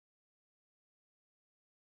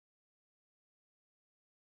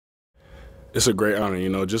It's a great honor,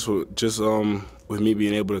 with me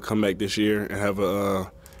being able to come back this year and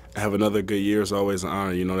have another good year is always an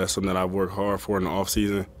honor. That's something that I've worked hard for in the off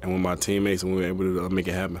season and with my teammates, and we were able to make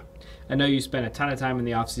it happen. I know you spent a ton of time in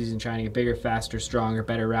the offseason trying to get bigger, faster, stronger,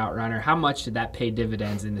 better route runner. How much did that pay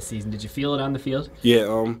dividends in the season? Did you feel it on the field?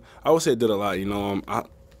 Yeah, I would say it did a lot.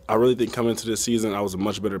 I really think coming into this season, I was a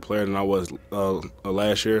much better player than I was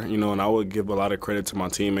last year. And I would give a lot of credit to my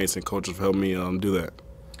teammates and coaches for helping me do that.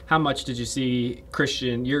 How much did you see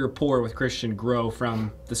your rapport with Christian grow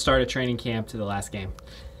from the start of training camp to the last game?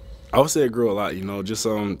 I would say it grew a lot. Just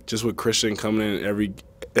with Christian coming in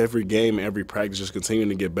every game, every practice, just continuing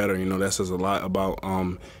to get better. That says a lot about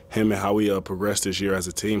him and how we progressed this year as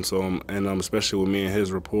a team. So, especially with me and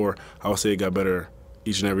his rapport, I would say it got better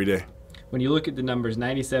each and every day. When you look at the numbers,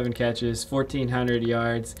 97 catches, 1,400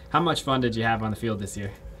 yards, how much fun did you have on the field this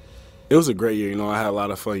year? It was a great year. I had a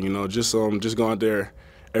lot of fun. Just going out there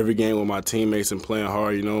every game with my teammates and playing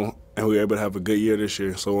hard. And we were able to have a good year this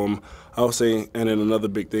year. So I would say, and then another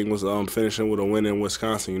big thing was finishing with a win in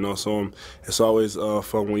Wisconsin. So it's always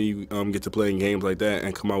fun when you get to play in games like that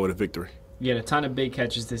and come out with a victory. You had a ton of big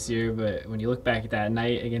catches this year, but when you look back at that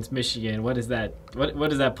night against Michigan, what does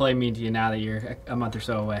that play mean to you now that you're a month or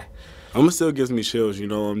so away? It still gives me chills.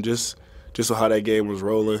 Just with how that game was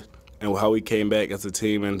rolling and how we came back as a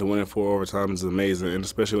team and to win it 4 overtime is amazing. And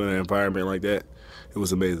especially in an environment like that, it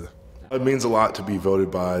was amazing. It means a lot to be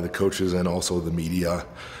voted by the coaches and also the media.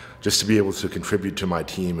 Just to be able to contribute to my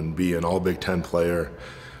team and be an all-Big Ten player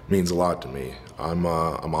means a lot to me. I'm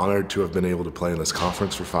honored to have been able to play in this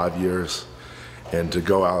conference for 5 years, and to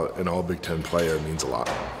go out an all-Big Ten player means a lot.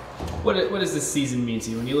 What does this season mean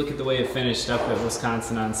to you? When you look at the way it finished up at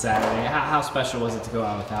Wisconsin on Saturday, how special was it to go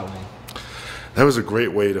out with that win? That was a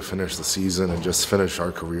great way to finish the season and just finish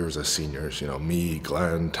our careers as seniors. Me,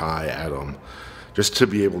 Glenn, Ty, Adam. Just to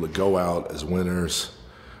be able to go out as winners,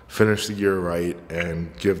 finish the year right,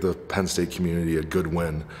 and give the Penn State community a good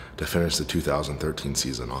win to finish the 2013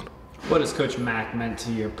 season on. What has Coach Mack meant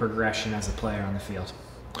to your progression as a player on the field?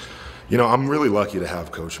 I'm really lucky to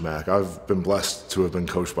have Coach Mack. I've been blessed to have been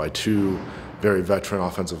coached by 2 very veteran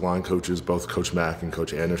offensive line coaches, both Coach Mack and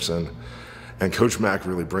Coach Anderson. And Coach Mack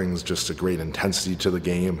really brings just a great intensity to the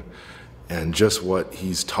game, and just what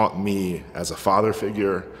he's taught me as a father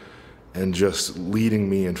figure and just leading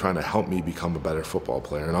me and trying to help me become a better football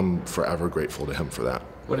player. And I'm forever grateful to him for that.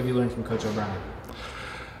 What have you learned from Coach O'Brien?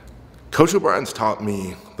 Coach O'Brien's taught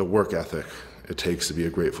me the work ethic it takes to be a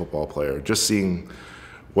great football player. Just seeing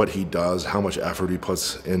what he does, how much effort he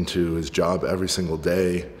puts into his job every single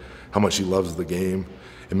day, how much he loves the game,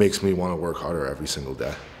 it makes me want to work harder every single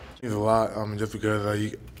day. It means a lot, just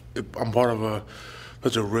because I'm part of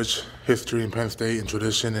such a rich history in Penn State and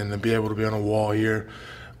tradition, and to be able to be on a wall here,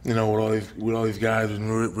 with all these guys, it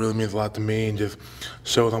really means a lot to me, and just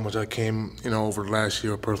shows how much I came, over the last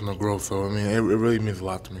year of personal growth. So it really means a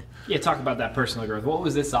lot to me. Yeah, talk about that personal growth. What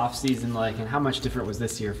was this off season like, and how much different was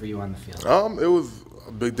this year for you on the field? It was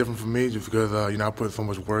a big difference for me, just because I put so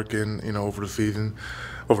much work in, over the season,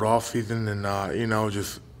 over the off season, and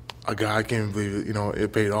just I can't even believe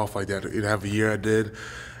it paid off like that. Have a year I did.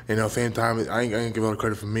 At the same time, I ain't give a lot of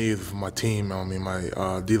credit for me, it's for my team.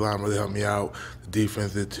 My D-line really helped me out. The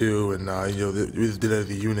defense did too, and we just did it as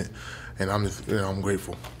a unit, and I'm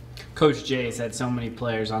grateful. Coach Jay has had so many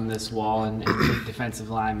players on this wall and big defensive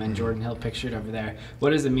linemen. Jordan Hill pictured over there. What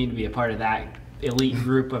does it mean to be a part of that elite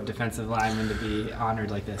group of defensive linemen to be honored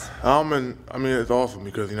like this? It's awesome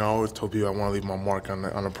because I always told people I want to leave my mark on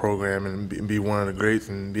the program and be one of the greats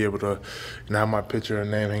and be able to have my picture and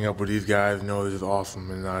name hang up with these guys. It's just awesome,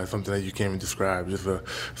 and it's something that you can't even describe. It's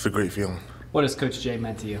a great feeling. What has Coach Jay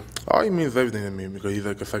meant to you? Oh, he means everything to me because he's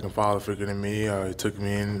like a second father figure to me. He took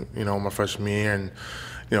me in, my freshman year,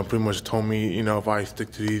 and pretty much told me, if I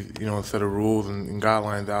stick to these, set of rules and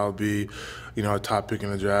guidelines, I'll be, a top pick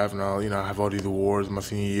in the draft, and I'll, have all these awards my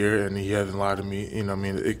senior year. And he hasn't lied to me.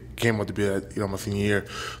 It came out to be that, my senior year.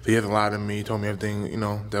 So he hasn't lied to me. He told me everything,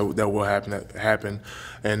 that will happen.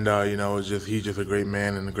 And he's just a great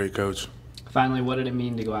man and a great coach. Finally, what did it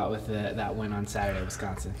mean to go out with that win on Saturday at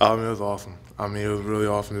Wisconsin? It was awesome. It was really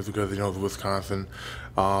awesome just because, it was Wisconsin.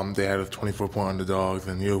 They had us 24-point underdogs,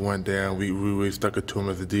 and went there, and we really stuck it to them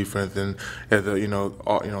as a defense and as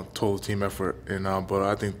a total team effort. And but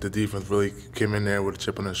I think the defense really came in there with a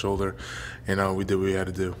chip on their shoulder, and we did what we had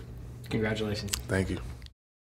to do. Congratulations. Thank you.